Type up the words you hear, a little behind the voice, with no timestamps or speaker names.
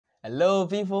Hello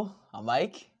people, I'm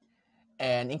Mike,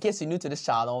 and in case you're new to this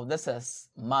channel, this is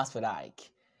Maths with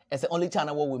Ike. It's the only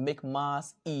channel where we make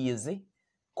maths easy,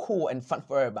 cool, and fun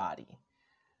for everybody.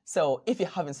 So if you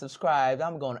haven't subscribed,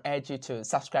 I'm going to urge you to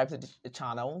subscribe to the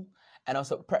channel and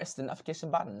also press the notification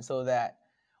button so that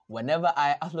whenever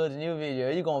I upload a new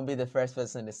video, you're going to be the first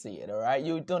person to see it, alright?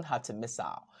 You don't have to miss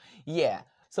out. Yeah,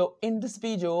 so in this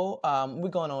video, we're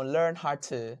going to learn how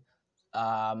to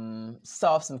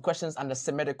solve some questions under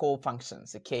symmetrical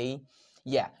functions, okay?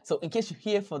 Yeah, so in case you're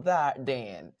here for that,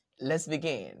 then let's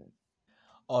begin.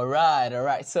 All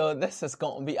right, so this is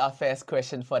going to be our first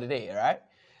question for the day, all right?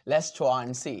 Let's try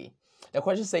and see. The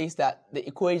question says that the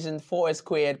equation 4x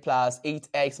squared plus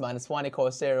 8x minus 1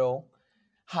 equals 0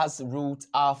 has root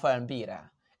alpha and beta.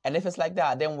 And if it's like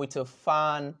that, then we to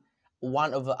find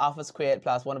 1 over alpha squared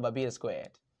plus 1 over beta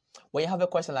squared. When you have a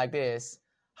question like this,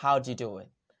 how do you do it?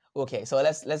 Okay, so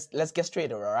let's get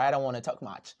straight over, all right? I don't want to talk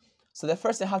much. So the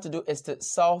first thing you have to do is to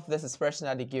solve this expression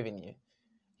that they're giving you.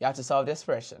 You have to solve this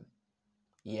expression.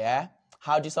 Yeah?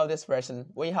 How do you solve this expression?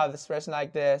 When you have this expression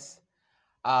like this,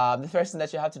 the first thing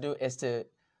that you have to do is to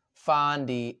find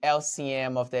the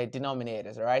LCM of the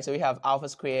denominators, all right? So we have alpha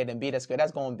squared and beta squared.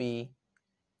 That's going to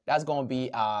be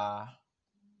our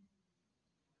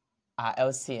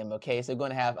LCM, okay? So we're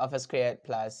going to have alpha squared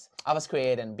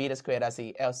and beta squared as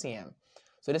the LCM.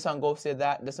 So this one goes to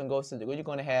that, this one goes to the, you're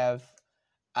going to have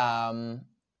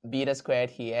beta squared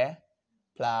here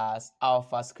plus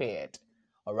alpha squared,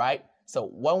 all right? So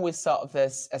when we solve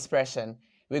this expression,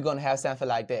 we're going to have something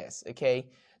like this, okay?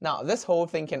 Now, this whole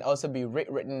thing can also be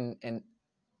written in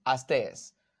as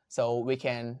this. So we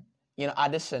can,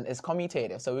 addition is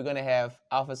commutative. So we're going to have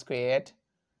alpha squared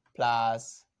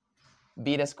plus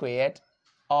beta squared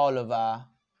all over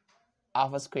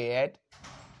alpha squared,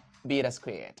 beta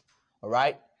squared. All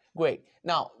right, great.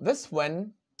 Now, this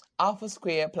one, alpha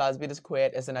squared plus beta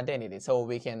squared is an identity. So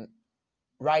we can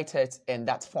write it in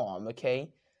that form,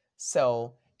 okay?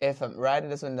 So if I'm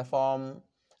writing this in the form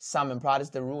sum and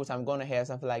product the roots, I'm going to have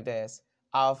something like this.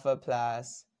 Alpha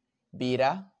plus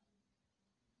beta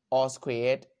all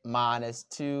squared minus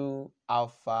 2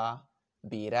 alpha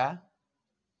beta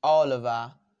all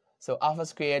over. So alpha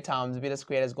squared times beta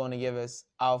squared is going to give us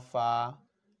alpha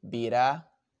beta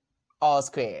all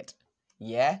squared.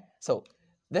 Yeah, so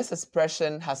this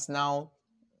expression has now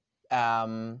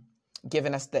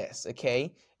given us this,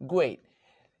 okay? Great.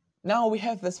 Now we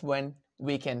have this one,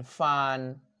 we can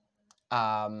find, we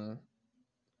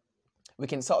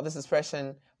can solve this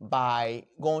expression by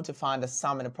going to find the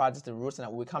sum and the product of the roots,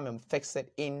 and we come and fix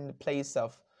it in place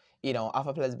of,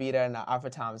 alpha plus beta and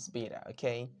alpha times beta,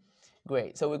 okay?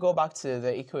 Great, so we go back to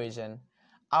the equation.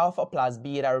 Alpha plus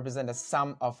beta represent the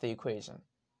sum of the equation.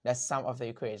 The sum of the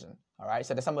equation, all right?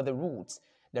 So the sum of the roots.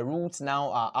 The roots now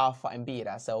are alpha and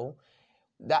beta, so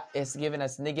that is giving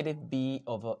us negative b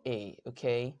over a,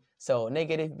 okay? So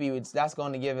negative b, that's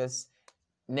going to give us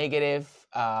negative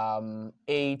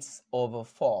 8 over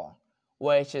 4,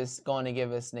 which is going to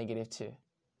give us negative 2,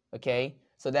 okay?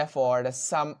 So therefore, the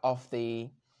sum of the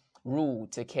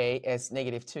root, okay, is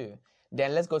negative 2.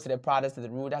 Then let's go to the product of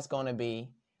the root. That's going to be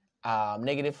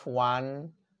negative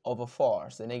 1 over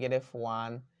 4. So negative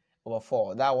 1 over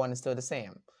 4. That one is still the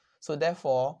same. So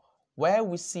therefore, where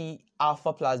we see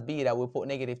alpha plus beta, we put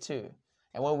negative 2.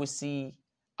 And when we see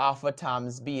alpha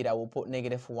times beta, we'll put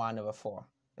negative 1 over 4.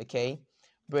 Okay?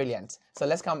 Brilliant. So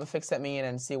let's come and fix that mean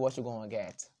and see what you're going to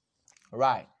get. All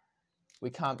right. We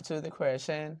come to the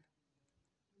question.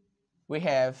 We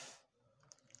have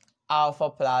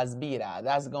alpha plus beta.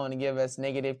 That's going to give us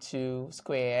negative 2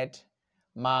 squared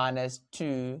minus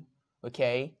 2,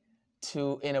 okay?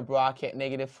 2 in a bracket,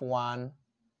 negative 1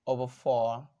 over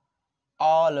 4,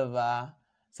 all over,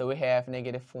 so we have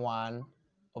negative 1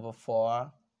 over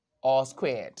 4, all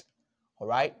squared, all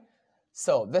right?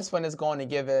 So this one is going to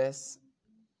give us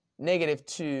negative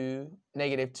 2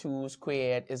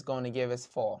 squared is going to give us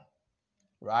 4,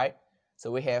 right? So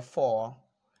we have 4.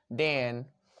 Then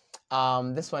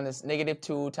this one is negative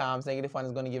 2 times negative 1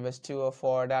 is going to give us 2 over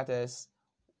 4. That is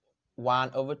 1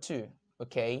 over 2,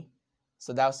 okay?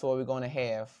 So that's what we're going to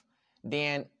have.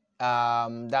 Then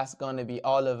that's going to be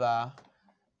all over.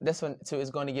 This one too is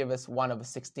going to give us 1 over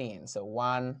 16. So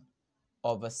 1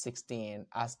 over 16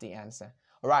 as the answer.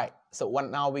 All right. So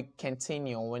now we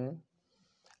continue.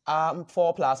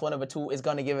 4 plus 1 over 2 is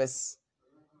going to give us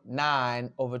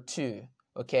 9 over 2.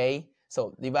 Okay.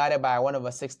 So divided by 1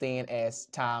 over 16 is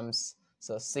times.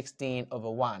 So 16 over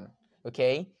 1.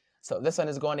 Okay. So this one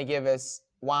is going to give us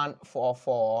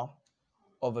 144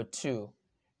 over 2,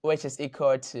 which is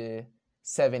equal to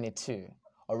 72.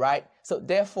 All right. So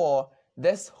therefore,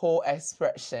 this whole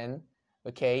expression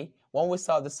okay, when we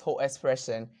solve this whole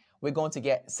expression, we're going to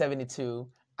get 72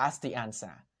 as the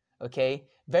answer, okay?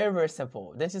 Very, very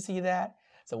simple. Didn't you see that?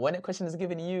 So when a question is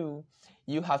given you,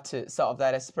 you have to solve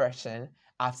that expression.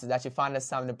 After that, you find the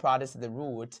sum and the product of the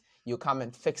root. You come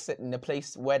and fix it in the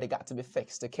place where they got to be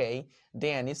fixed, okay?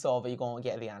 Then you solve it, you're going to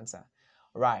get the answer.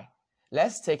 Right.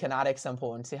 Let's take another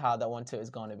example and see how that one too is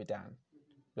going to be done.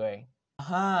 Great.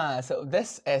 So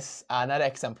this is another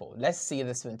example. Let's see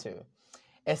this one too.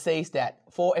 It says that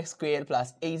 4x squared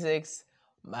plus 8x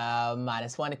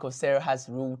minus 1 equals 0 has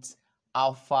roots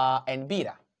alpha and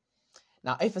beta.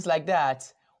 Now, if it's like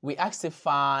that, we actually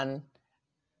find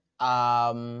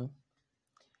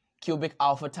cubic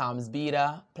alpha times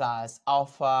beta plus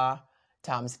alpha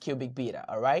times cubic beta,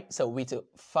 all right? So we to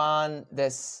find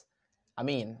this,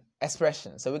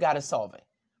 expression. So we got to solve it,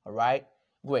 all right?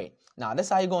 Great. Now, this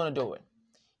is how you're going to do it.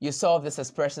 You solve this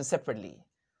expression separately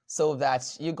so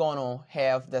that you're going to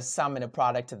have the sum and the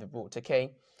product of the root,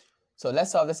 okay? So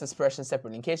let's solve this expression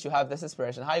separately. In case you have this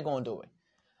expression, how you going to do it?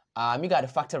 You got to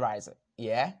factorize it,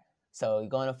 yeah? So you're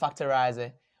going to factorize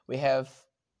it. We have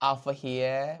alpha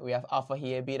here,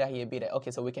 beta here, beta.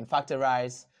 Okay, so we can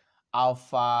factorize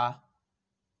alpha.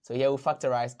 So here we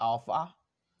factorize alpha,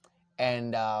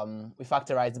 and we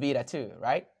factorize beta too,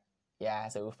 right? Yeah,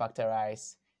 so we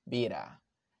factorize beta.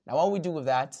 Now what we do with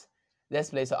that, let's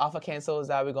play. So alpha cancels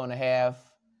out, we're going to have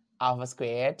alpha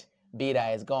squared, beta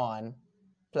is gone,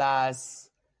 plus,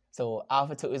 so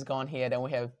alpha 2 is gone here, then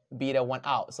we have beta 1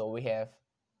 out, so we have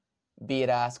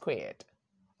beta squared,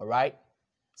 all right?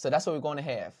 So that's what we're going to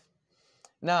have.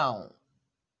 Now,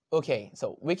 okay,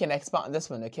 so we can expand this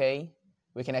one, okay?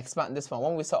 We can expand this one.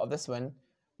 When we solve this one,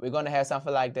 we're going to have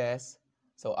something like this.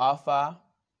 So alpha,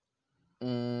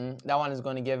 that one is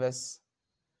going to give us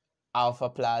alpha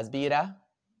plus beta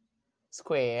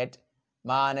squared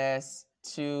minus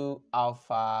 2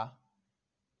 alpha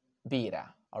beta,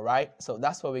 all right? So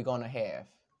that's what we're going to have.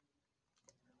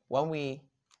 When we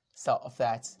solve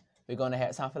that, we're going to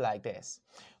have something like this.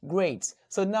 Great.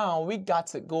 So now we got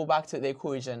to go back to the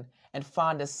equation and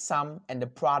find the sum and the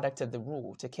product of the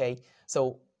root, okay?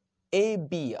 So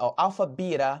AB, or alpha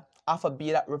beta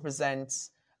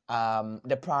represents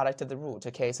the product of the root,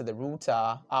 okay? So the roots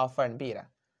are alpha and beta.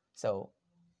 So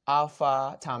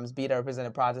alpha times beta represent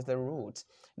the product of the root.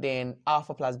 Then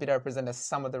alpha plus beta represent the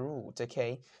sum of the root,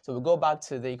 okay? So we go back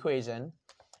to the equation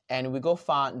and we go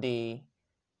find the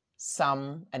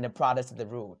sum and the product of the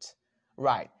root.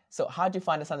 Right. So how do you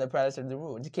find the sum and the product of the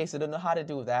root? In case you don't know how to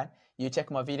do that, you check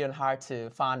my video on how to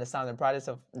find the sum and the product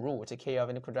of root, okay, of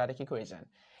any quadratic equation.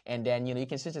 And then, you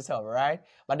can switch yourself, right?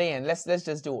 But then let's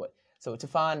just do it. So to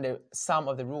find the sum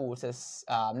of the roots is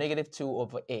negative 2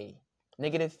 over a,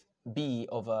 negative b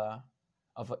over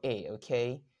a,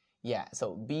 okay? Yeah,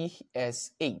 so b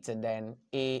is 8 and then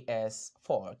a is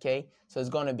 4, okay? So it's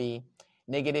going to be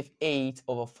negative 8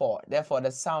 over 4. Therefore,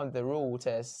 the sum of the root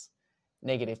is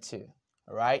negative 2,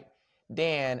 all right?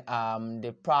 Then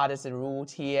the product of the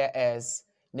root here is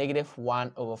negative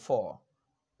 1 over 4,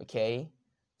 okay?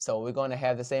 So we're going to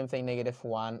have the same thing, negative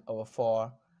 1 over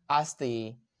 4, as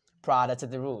the product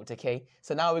of the root, okay?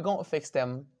 So now we're going to fix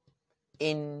them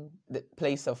in the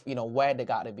place of, where they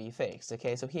got to be fixed,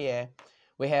 okay? So here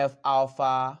we have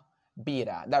alpha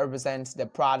beta. That represents the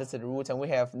product of the root, and we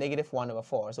have negative 1 over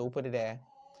 4. So we'll put it there,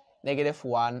 negative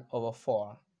 1 over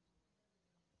 4.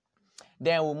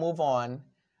 Then we'll move on.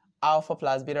 Alpha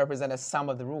plus beta represent the sum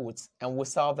of the roots, and we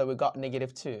solve that we got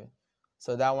negative 2.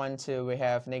 So that one too, we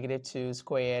have negative 2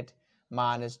 squared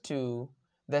minus 2.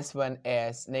 This one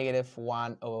is negative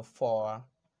 1 over 4.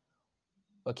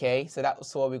 Okay, so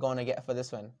that's what we're going to get for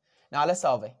this one. Now let's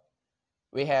solve it.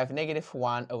 We have negative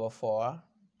 1 over 4.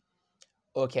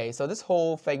 Okay, so this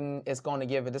whole thing is going to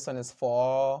give it, this one is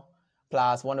 4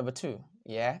 plus 1 over 2.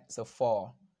 Yeah, so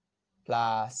 4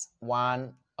 plus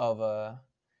 1 over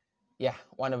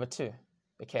 2.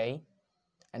 Okay,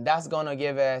 and that's going to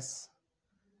give us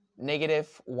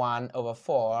negative 1 over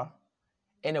 4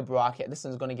 in a bracket. This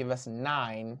one's going to give us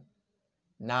 9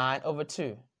 over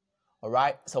 2. All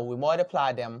right, so we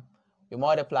multiply them.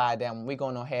 We're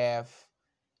going to have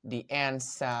the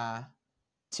answer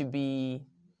to be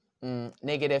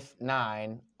negative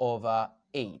 9 over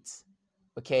 8.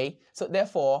 Okay, so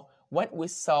therefore, when we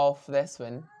solve this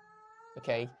one,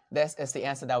 okay, this is the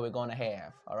answer that we're going to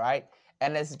have. All right,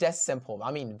 and it's just simple.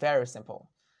 Very simple,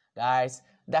 guys.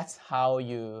 That's how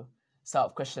you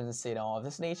solve questions, of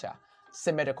this nature.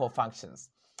 Symmetrical functions.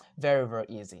 Very, very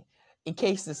easy. In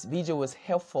case this video was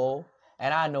helpful,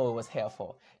 and I know it was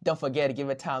helpful, don't forget to give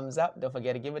it a thumbs up.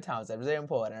 It's very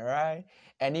important, all right?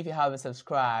 And if you haven't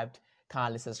subscribed,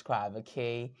 kindly subscribe,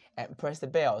 okay? And press the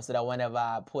bell so that whenever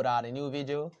I put out a new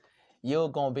video, you're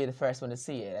going to be the first one to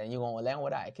see it and you're going to learn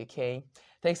what I like, okay?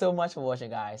 Thanks so much for watching,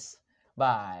 guys.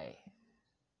 Bye.